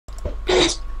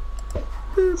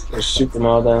Just shoot them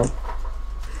all down.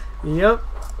 Yep.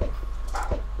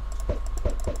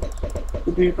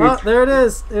 Oh, there it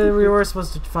is. We were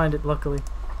supposed to find it, luckily.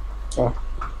 Oh.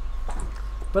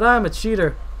 But I'm a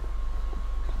cheater.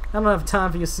 I don't have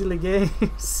time for your silly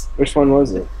games. Which one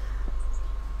was it?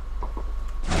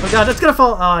 Oh god, it's gonna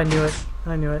fall. Oh, I knew it.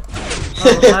 I knew it.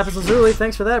 Oh, Lapis Lazuli,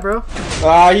 thanks for that, bro.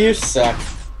 Ah, you suck.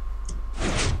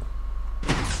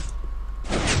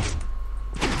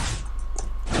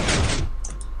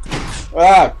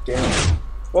 Ah, damn it.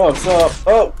 Oh, what's up?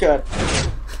 Oh, god.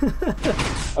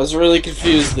 I was really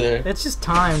confused there. It's just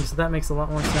timed, so that makes a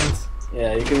lot more sense.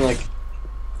 Yeah, you can, like...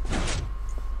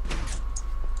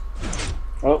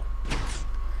 Oh.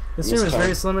 This room is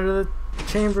very similar to the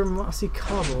chamber mossy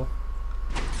cobble.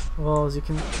 Walls, you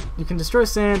can destroy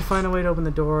sand, find a way to open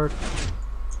the door.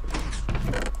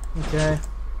 Okay.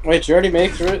 Wait, you already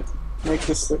make through it? Make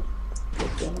this thing.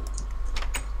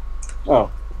 Oh.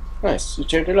 Nice, you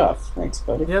turned it off. Thanks,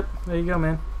 buddy. Yep, there you go,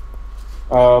 man.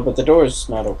 But the door's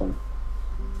not open.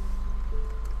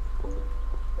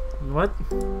 What?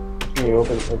 Can you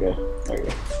open it? Okay, there you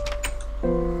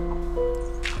go.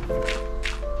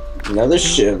 Another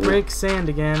ship. Break sand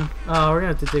again. Oh, we're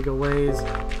gonna have to dig a ways.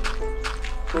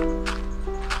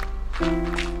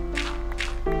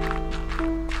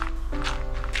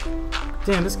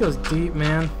 Damn, this goes deep,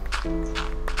 man.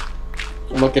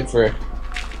 I'm looking for,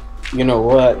 you know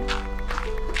what?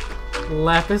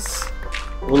 Lapis.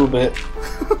 A little bit.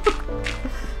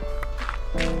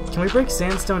 Can we break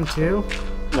sandstone too?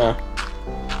 No.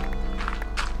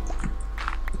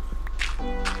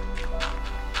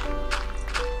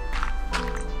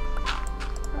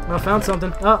 Oh, I found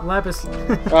something. Oh, lapis.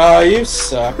 Oh, you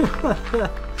suck.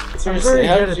 Seriously,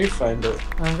 how did you find it?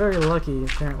 I'm very lucky,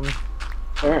 apparently.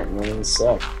 Apparently, you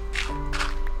suck.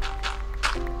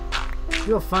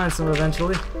 You'll find some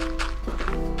eventually.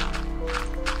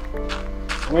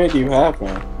 How many do you have,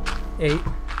 man? 8.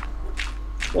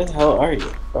 Where the hell are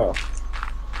you? Oh.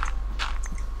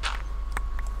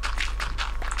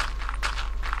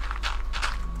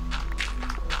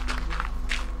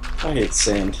 I hate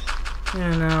sand.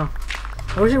 Yeah, no.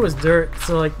 I wish it was dirt,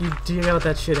 so like you dig out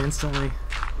that shit instantly.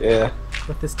 Yeah.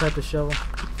 With this type of shovel.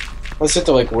 Let's have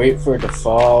to like wait for it to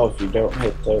fall if you don't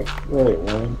hit the right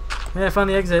one. Yeah, I found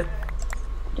the exit.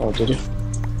 Oh, did you?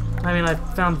 I mean, I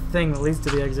found the thing that leads to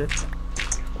the exit.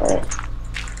 Alright.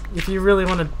 If you really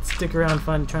want to stick around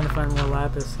trying to find more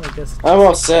lapis, I guess. I'm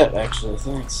all set, actually.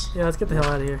 Thanks. Yeah, let's get the hell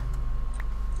out of here.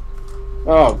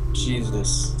 Oh,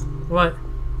 Jesus. What?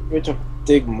 We have to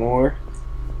dig more?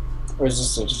 Or is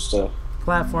this just a...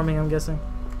 Platforming, I'm guessing.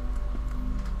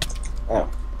 Oh.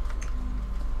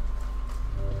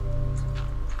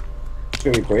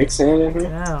 Can we break sand in here?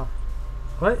 Yeah.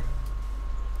 What?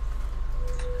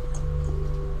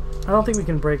 I don't think we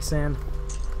can break sand.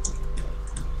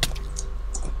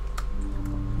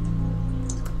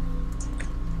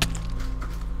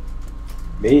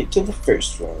 Made it to the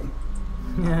first one.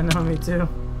 Yeah, no, me too.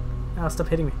 Ow, stop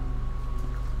hitting me.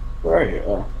 Where are you?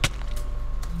 Oh.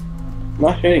 I'm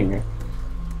not hitting you.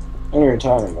 I know what you're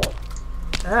talking about.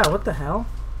 Ow, what the hell?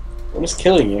 What is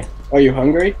killing you? Are you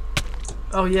hungry?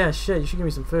 Oh yeah, shit, you should give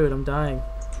me some food. I'm dying.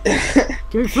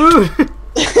 Give me food! Give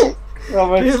me food! How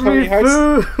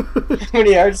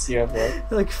many hearts do you have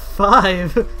left? Like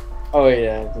 5. Oh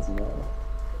yeah, it doesn't matter.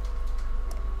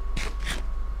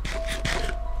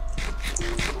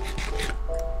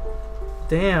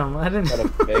 Damn, I didn't. What a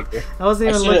beggar. I wasn't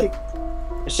even looking.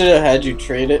 I should have had you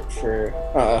trade it for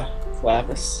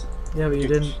lapis. Yeah, but you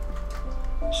didn't.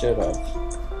 Should have.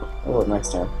 Oh, well,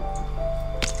 next time.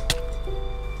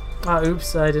 Ah,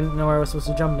 oops, I didn't know where I was supposed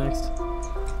to jump next.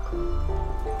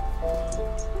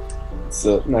 It's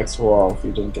the next wall if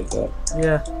you didn't get that.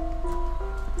 Yeah.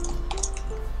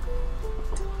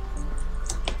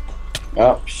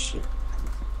 Oh, shit.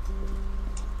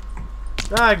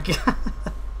 Ah, God.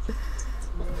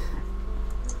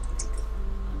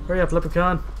 Hurry up,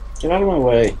 leprechaun. Get out of my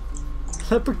way.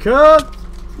 Leprechaun!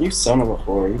 You son of a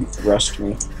whore. You rushed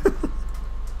me.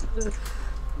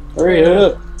 Hurry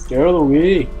up. Get out of the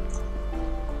way.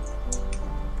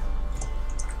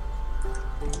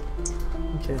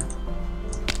 Okay.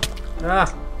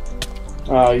 Ah!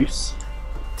 Oh, you.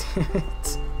 Damn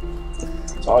it.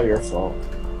 It's all your fault.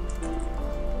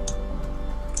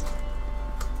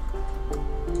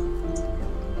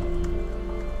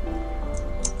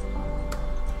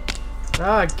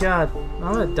 Ah, God.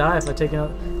 I'm gonna die if I take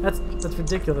out. That's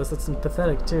ridiculous. That's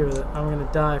pathetic, too. That I'm gonna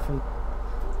die from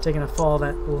taking a fall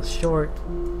that little short.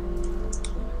 You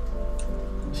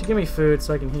should give me food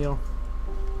so I can heal.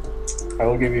 I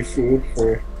will give you food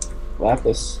for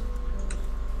lapis.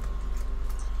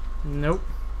 Nope.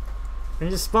 I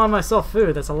just spawn myself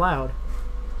food. That's allowed.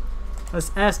 I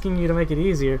was asking you to make it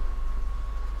easier.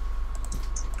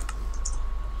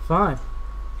 Fine.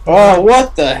 Oh,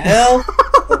 what the hell?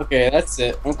 Okay, that's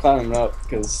it. I'm climbing up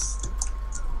because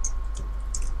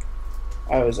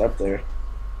I was up there.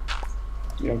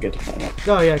 You don't get to climb up.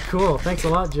 Oh yeah, cool. Thanks a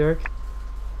lot, jerk.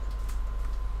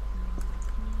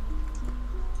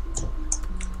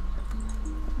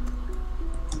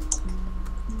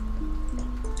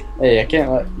 Hey, I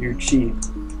can't let you cheat.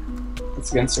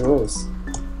 It's against the rules.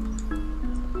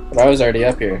 But I was already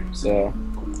up here, so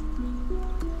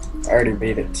I already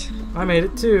made it. I made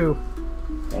it too.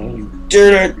 And you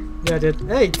did it! Yeah, I did.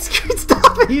 Hey,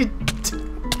 stop it, you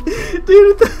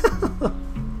dude! What the hell?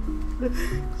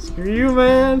 Screw you,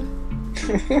 man.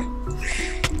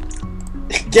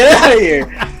 Get out of here!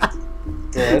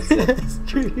 Yeah, that's it.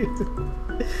 Screw you.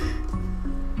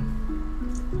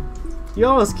 You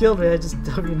almost killed me. I just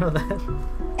hope you know that.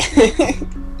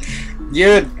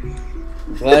 Good.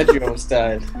 Glad you almost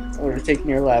died. I would have taken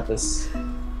your lapis.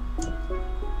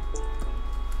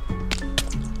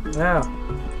 Wow.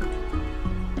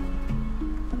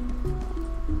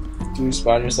 Do you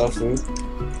spawn yourself food?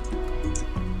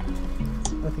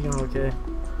 I think I'm okay.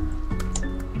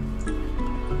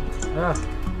 Ah.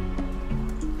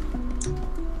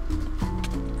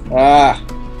 Ah!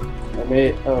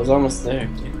 I was almost there,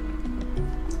 dude.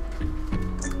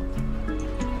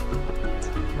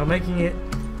 I'm making it.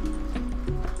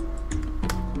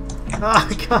 Oh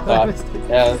god, I missed it.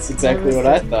 Yeah, that's exactly what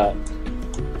I thought.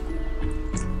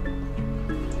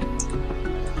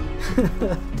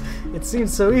 It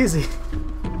seems so easy.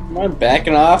 Am I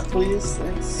backing off, please?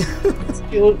 Thanks.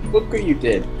 Look what you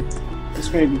did.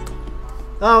 Just made me...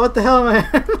 Oh, what the hell, man?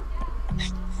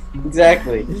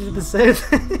 Exactly. You did the same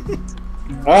thing.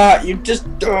 Ah, you just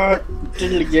did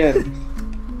it again.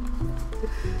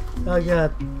 Oh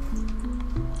god.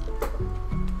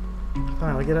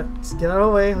 Fine, I'll get it. Just get out of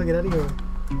the way. I'll get out of here.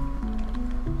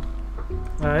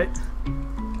 Alright.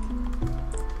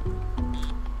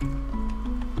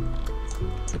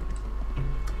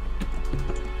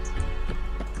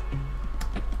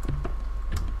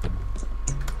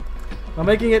 I'm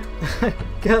making it. I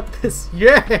got this.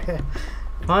 Yeah!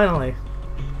 Finally.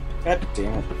 God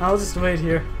damn it. I'll just wait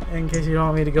here in case you don't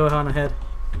want me to go on ahead.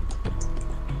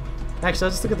 Actually,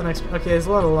 I'll just look at the next one. Okay, there's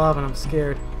a lot of lava and I'm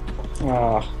scared.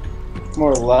 Ah,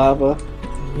 more lava.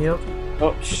 Yep.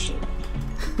 Oh shit.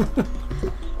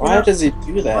 Why does he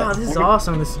do that? Wow, this is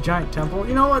awesome, this giant temple.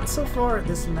 You know what, so far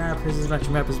this map, his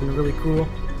adventure map, has been really cool.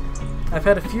 I've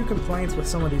had a few complaints with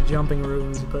some of these jumping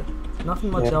rooms, but nothing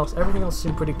much else. Everything else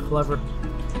seemed pretty clever.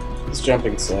 This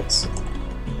jumping sucks.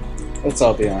 Let's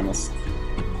all be honest.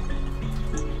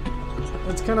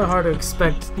 It's kind of hard to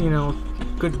expect, you know,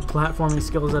 good platforming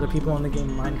skills out of people in the game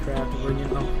Minecraft, where, you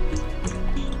know,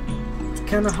 it's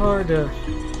kind of hard to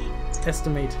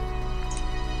estimate.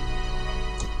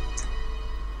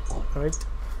 Alright.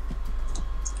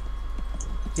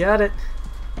 Got it.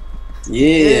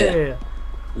 Yeah.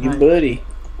 You Right. buddy.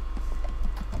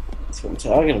 That's what I'm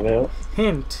talking about.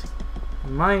 Hint.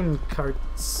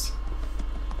 Minecarts.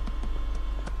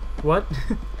 What?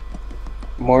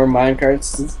 More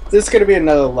minecarts. This is gonna be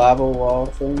another lava wall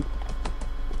thing.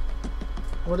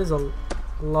 What is a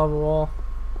lava wall?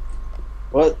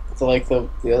 What? Like the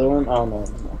other one? Oh no.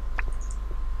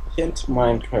 Hint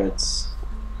minecarts.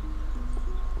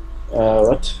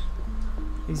 What?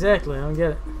 Exactly, I don't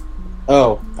get it.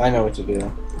 Oh, I know what to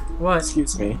do. What?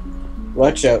 Excuse me.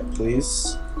 Watch out,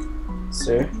 please,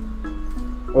 sir.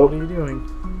 Oh, What are you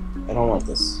doing? I don't want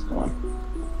this. Come on.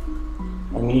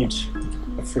 I need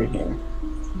a free hand.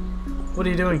 What are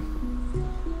you doing?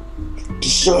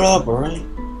 Just shut up, alright?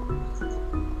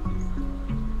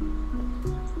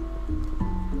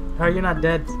 How are you not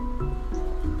dead?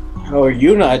 How are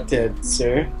you not dead,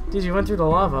 sir? Dude, you went through the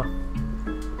lava.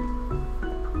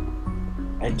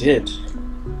 I did.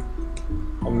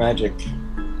 I'm magic.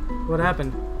 What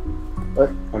happened? What?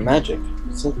 I'm magic.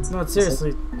 No,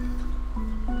 seriously.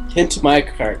 Hint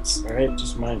minecarts, alright?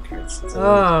 Just minecarts.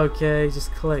 Oh, okay,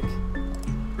 just click.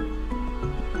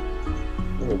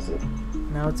 What is it?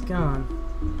 Now it's gone.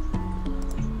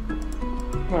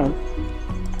 Come on.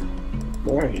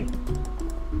 Where are you?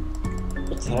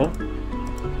 What the hell?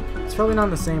 It's probably not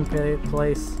in the same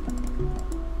place.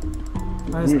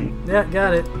 Yeah,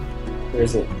 got it. Where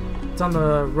is it? It's on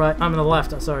the right. I'm on the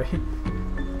left. I'm sorry.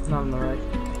 Not on the right.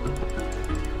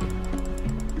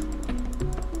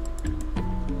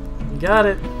 Got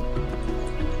it.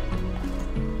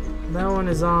 That one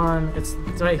is on. It's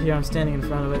right here. I'm standing in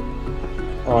front of it.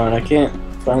 Oh, and I can't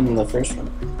find the first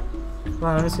one.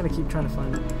 Well, I'm just gonna keep trying to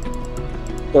find it.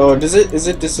 Oh, is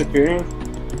it disappearing?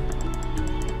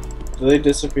 Do they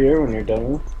disappear when you're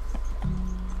done with?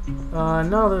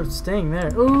 No, they're staying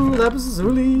there. Ooh, lapis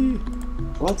lazuli.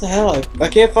 What the hell? I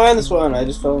can't find this one. I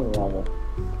just fell in the lava.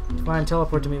 Fine,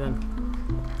 teleport to me then.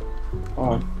 Come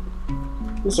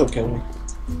on. This will kill me.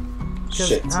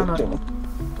 Shit, it's gonna kill me.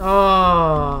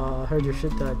 Oh, I heard your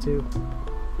shit die too.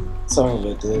 Some of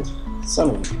it did.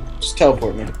 Some of it. Just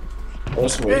teleport me.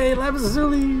 Let's wait. Hey, lapis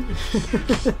lazuli.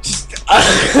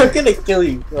 I'm gonna kill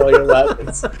you for all your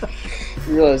lapis.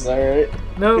 You realize that, right?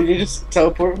 No. Can you just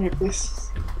teleport me, please?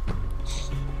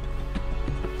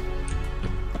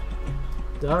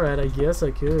 Alright, I guess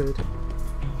I could.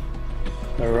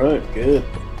 Alright, good.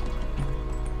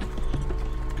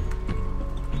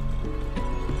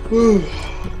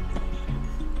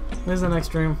 Where's the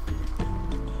next room?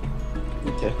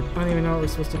 Okay. I don't even know what we're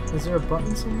supposed to... Is there a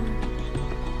button somewhere?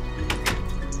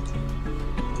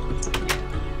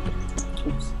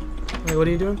 Oops. Wait, what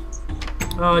are you doing?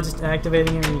 Oh, just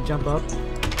activating it when you jump up?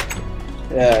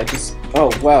 Yeah, I just...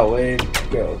 Oh, wow, way to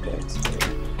go. Thanks.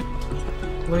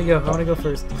 Where do you go? I want to go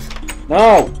first.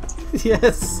 No!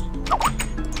 Yes!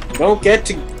 You don't get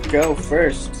to go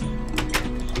first.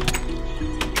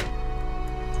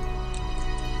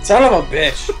 Son of a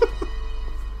bitch!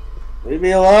 Leave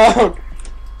me alone!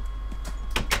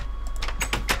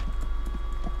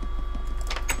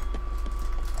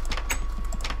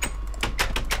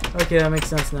 Okay, that makes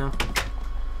sense now.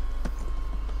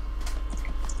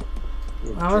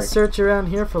 I'm gonna search around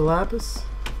here for lapis.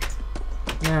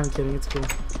 Nah, I'm kidding, it's cool.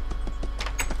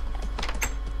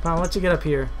 Fine, I'll let you get up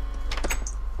here.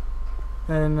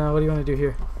 And what do you want to do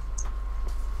here?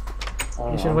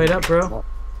 You should wait up, bro.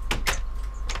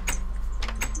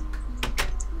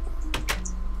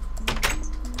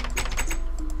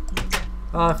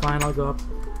 Oh, fine, I'll go up.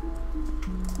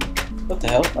 What the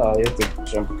hell? Oh, you have to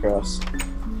jump across.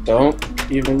 Don't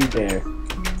even dare.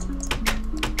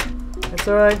 It's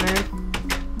alright, man.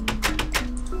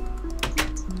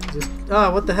 Just...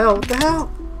 Oh, what the hell? What the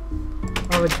hell?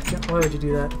 Why would you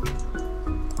do that?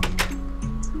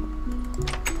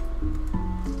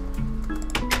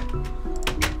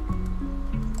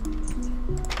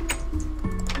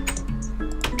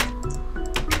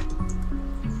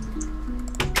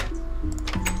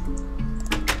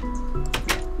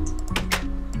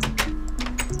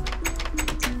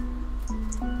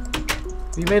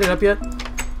 Have you made it up yet?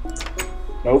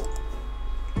 Nope.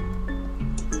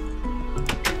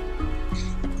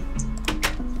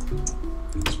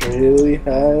 It's really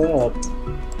high up.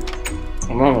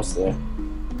 I'm almost there.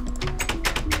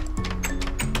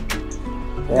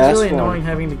 Yeah, it's really annoying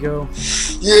having to go.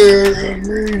 Yeah, I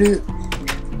made it.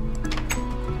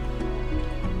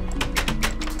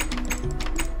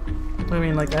 I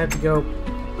mean, like, I have to go.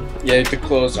 Yeah, you have to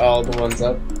close all the ones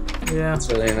up. Yeah. That's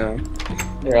really annoying.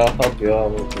 Here, I'll help you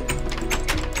out with it.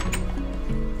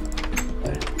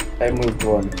 I moved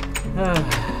one.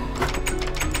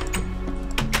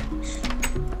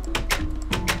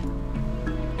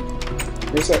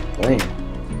 Where's that plane?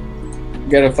 You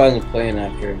gotta find the plane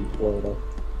after and blow it up.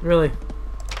 Really?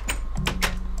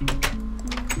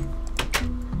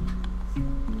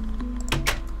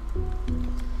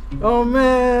 Oh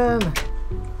man!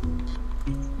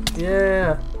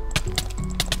 Yeah!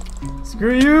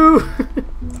 Screw you!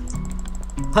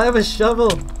 I have a shovel!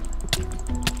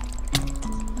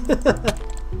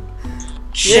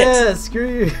 Shit! Yeah, screw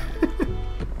you!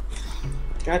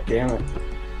 God damn it.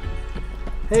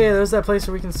 Hey, there's that place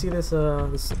where we can see this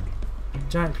this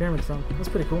giant pyramid from. That's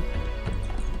pretty cool.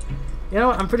 You know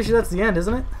what? I'm pretty sure that's the end,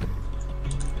 isn't it?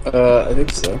 I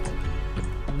think so.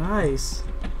 Nice.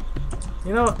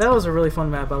 You know, that was a really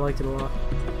fun map. I liked it a lot.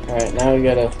 Alright, now we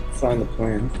gotta find the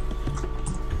plane.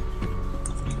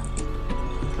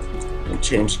 And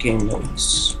change game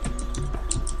modes.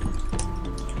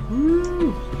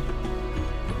 Woo!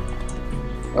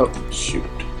 Oh, shoot.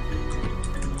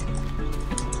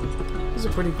 This is a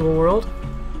pretty cool world.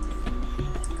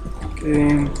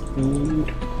 Game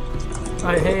mode.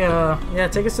 Alright, hey, yeah,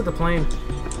 take us to the plane.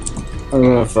 I'm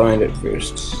gonna find it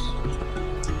first.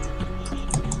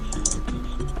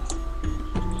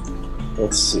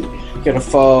 Let's see. Gotta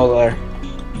follow our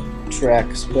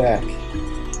tracks back.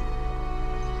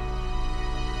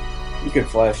 You can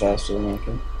fly faster than I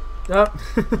can. Oh.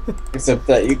 Except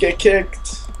that you get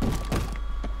kicked.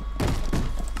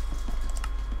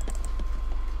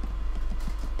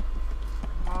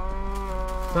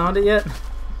 Found it yet?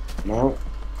 No.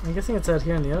 I'm guessing it's out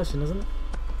here in the ocean, isn't it?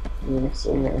 Yeah,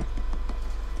 somewhere.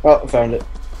 Oh, I found it.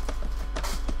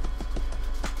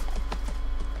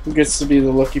 Who gets to be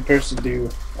the lucky person to...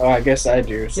 Oh, I guess I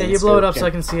do. Yeah, you blow it up so I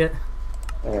can see it.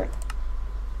 Alright.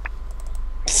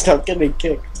 Stop getting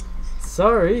kicked.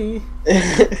 Sorry.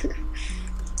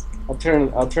 I'll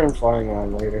turn flying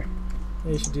on later.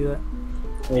 Yeah, you should do that.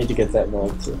 I need to get that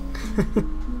mod too.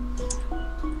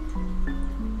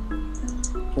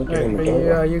 Alright,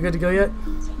 are you good to go yet?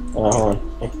 Hold on.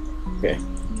 Okay.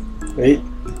 Wait.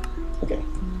 Okay.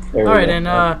 Alright, and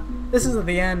this is at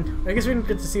the end. I guess we didn't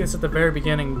get to see this at the very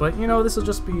beginning, but you know, this will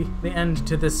just be the end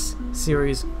to this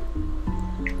series.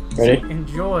 Ready? So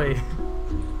enjoy.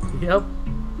 Yep.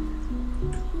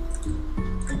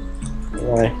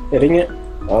 Am I hitting it?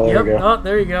 Oh, there we go. Oh,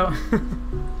 there you go.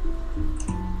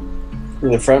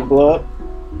 Did the front blow up?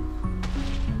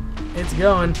 It's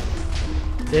going.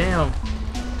 Damn.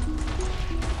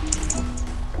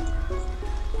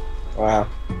 Wow.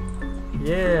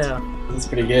 Yeah. That's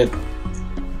pretty good.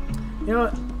 You know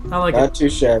what? I like Not it. too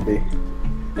shabby.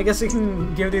 I guess we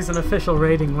can give these an official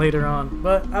rating later on,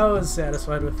 but I was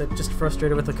satisfied with it, just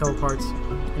frustrated with a couple parts.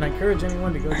 And I encourage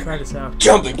anyone to go try this out.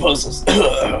 Jumping puzzles!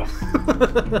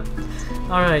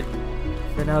 Alright.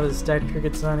 For now, this is Dr.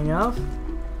 Cricket signing off.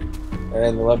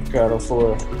 And the Leprechaun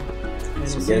 04. And we'll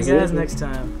see you guys next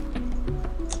time.